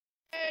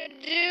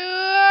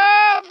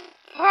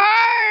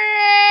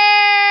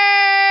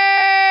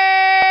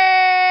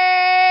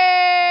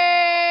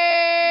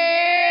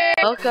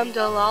Welcome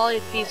to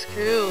Lollipeace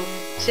crew.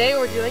 Today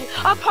we're doing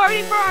a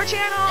party for our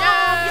channel!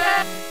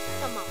 Yeah!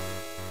 Come on.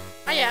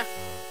 Oh yeah.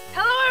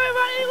 Hello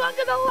everybody,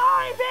 welcome to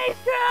Lollipeace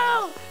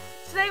crew!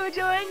 Today we're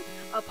doing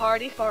a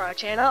party for our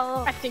channel.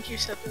 I think you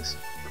said this.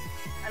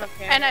 I don't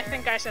care. And I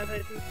think I said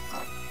it.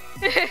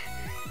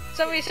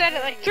 Somebody said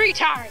it like 3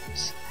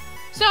 times.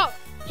 So,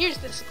 here's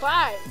the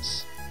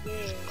supplies. Yeah.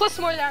 Plus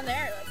more down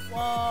there. Like,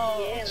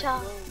 whoa.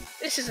 Yeah,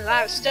 this is a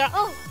lot of stuff.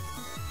 Oh!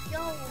 Yo,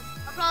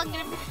 I'm probably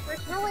gonna be the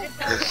first one.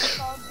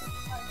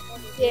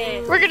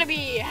 Yeah. We're gonna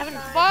be having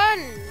fun.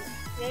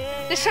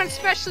 Yeah. This one's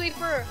especially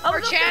for Oh, our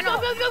go, channel.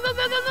 Go, go, go, go,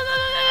 go, go, go,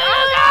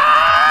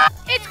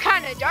 It's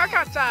kind of dark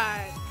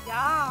outside.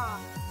 Yeah.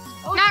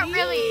 Oh, Not geez.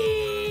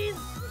 really.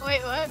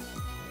 Wait, what?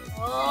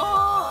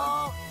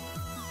 Oh.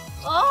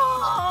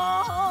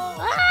 Oh.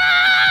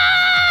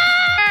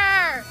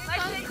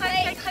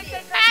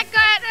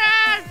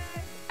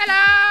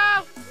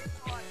 Hello.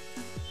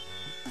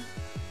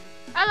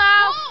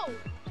 Hello. Whoa.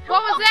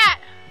 What was that?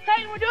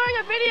 Hey, we're doing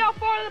a video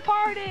for the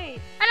party.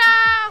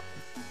 Hello.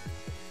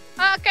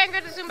 Okay, I'm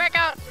gonna zoom back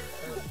out.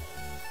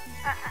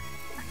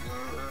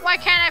 Why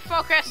can't I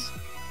focus?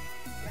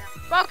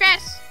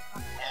 Focus.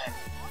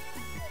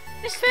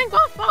 This thing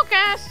won't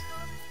focus.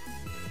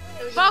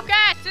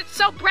 Focus! It's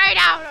so bright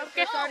out.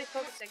 Okay. It's already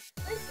focusing.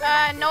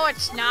 No,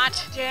 it's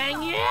not.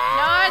 Dang it.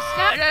 No, it's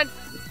not.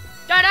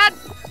 Dun dun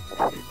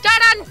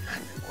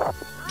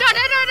dun dun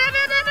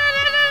dun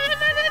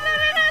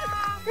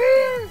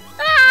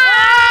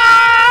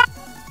dun.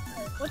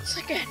 Once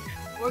again,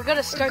 We're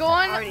gonna start the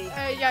going. party.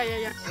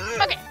 Yeah.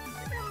 Okay.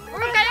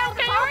 Okay,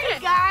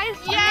 Guys.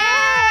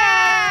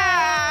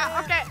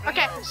 Yeah.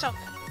 Okay. So,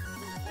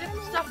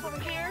 Stuff over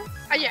here.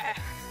 yeah.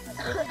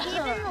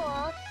 Even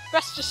more.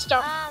 That's just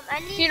stuff. I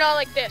need. You know,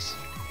 like this.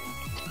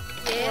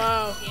 Yeah.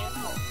 Wow.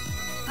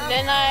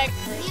 Then I.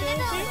 These are the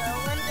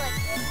little ones like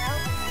this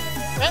out.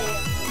 What?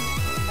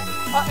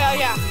 Oh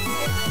yeah.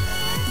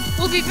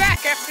 We'll be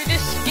back after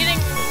this, getting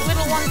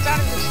little ones out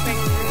of this thing.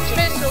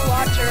 Missile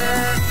launcher.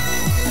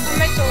 A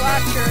missile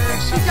launcher or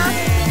something.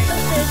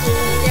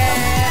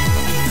 Yeah.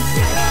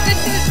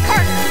 This is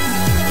Carter.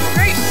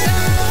 Grayson.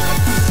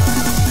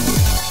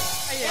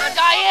 Oh,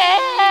 yeah.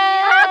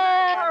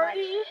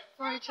 Party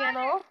for our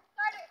channel.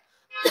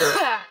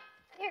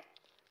 Here.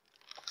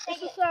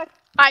 Take it.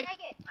 Hi. Take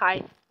it. Hi.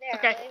 There.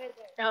 Okay. Leave it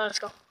there. Yeah, let's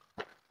go.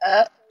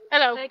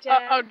 Hello. Hey,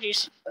 Jack. Oh,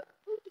 jeez.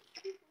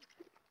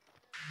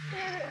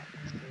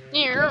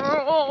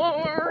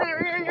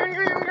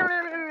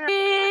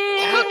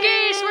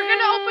 Cookies! We're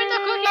gonna open the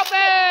cookie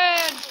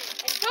open!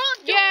 Don't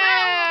do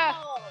Yeah!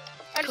 roll.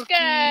 I'm just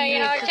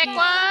gonna, take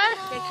one.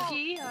 Get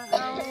cookie.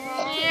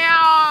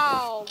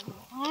 Meow.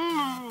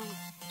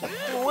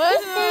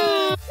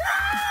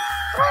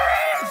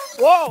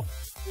 Whoa!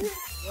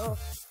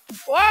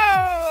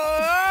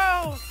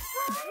 Whoa!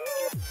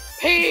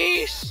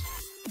 Peace!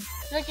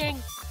 Drinking.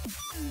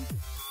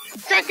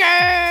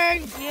 Drinking!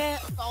 Yeah.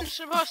 I'm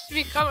supposed to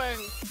be coming,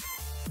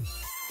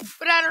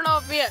 but I don't know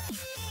if yet.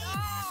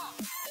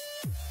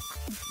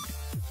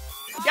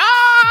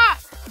 Yeah!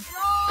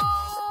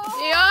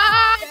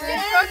 Yeah!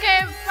 Okay,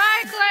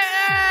 bye,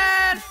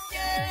 Clayton!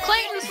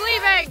 Clayton's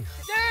leaving!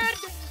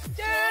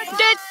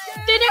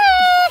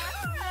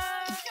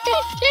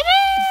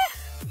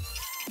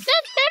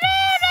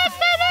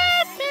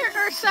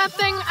 Or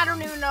something, I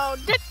don't even know.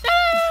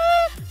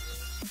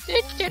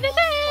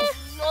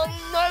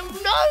 Oh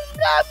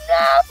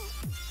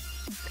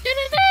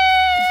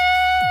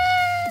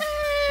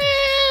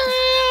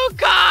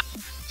God!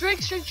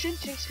 Drinks. We're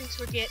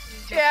getting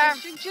Yeah.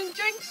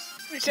 drinks.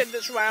 We said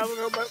this a while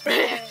ago, but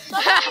Somebody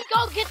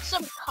go get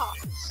some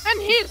cups.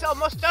 and he's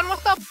almost done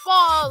with the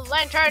ball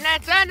lantern.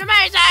 It's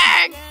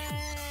amazing.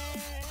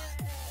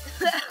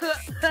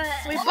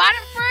 We bought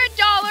it for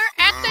 $1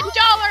 at the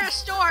dollar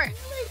store.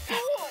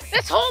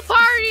 This whole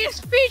party is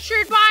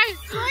featured by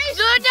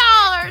the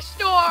dollar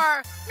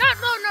store.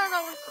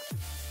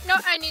 No,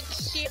 I need to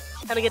see it.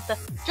 Gotta get the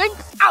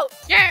drinks out.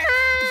 Yeah.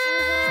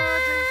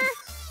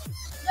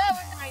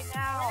 Right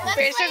now.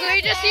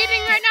 Basically just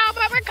eating right now,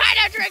 but we're kind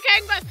of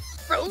drinking the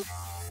fruit.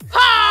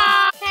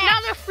 Ha! Now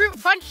the fruit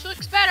punch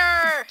looks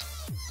better.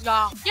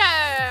 Yeah.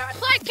 Yeah.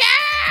 Play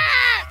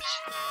catch.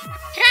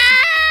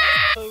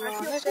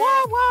 Catch.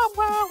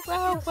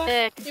 Whoa.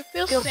 Sick. You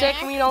feel Feel sick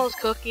from eating all those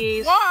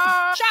cookies.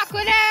 Whoa!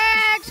 Chocolate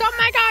eggs! Oh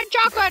my God,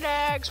 chocolate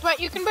eggs! But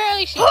you can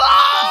barely see.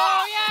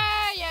 Oh yeah!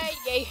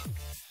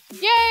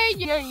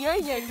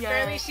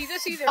 Barely see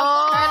this either.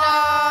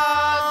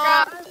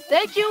 Oh,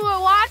 thank you for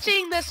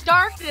watching this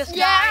darkness,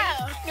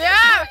 guys.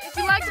 Yeah. If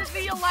you like this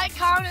video, like,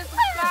 comment,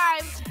 subscribe.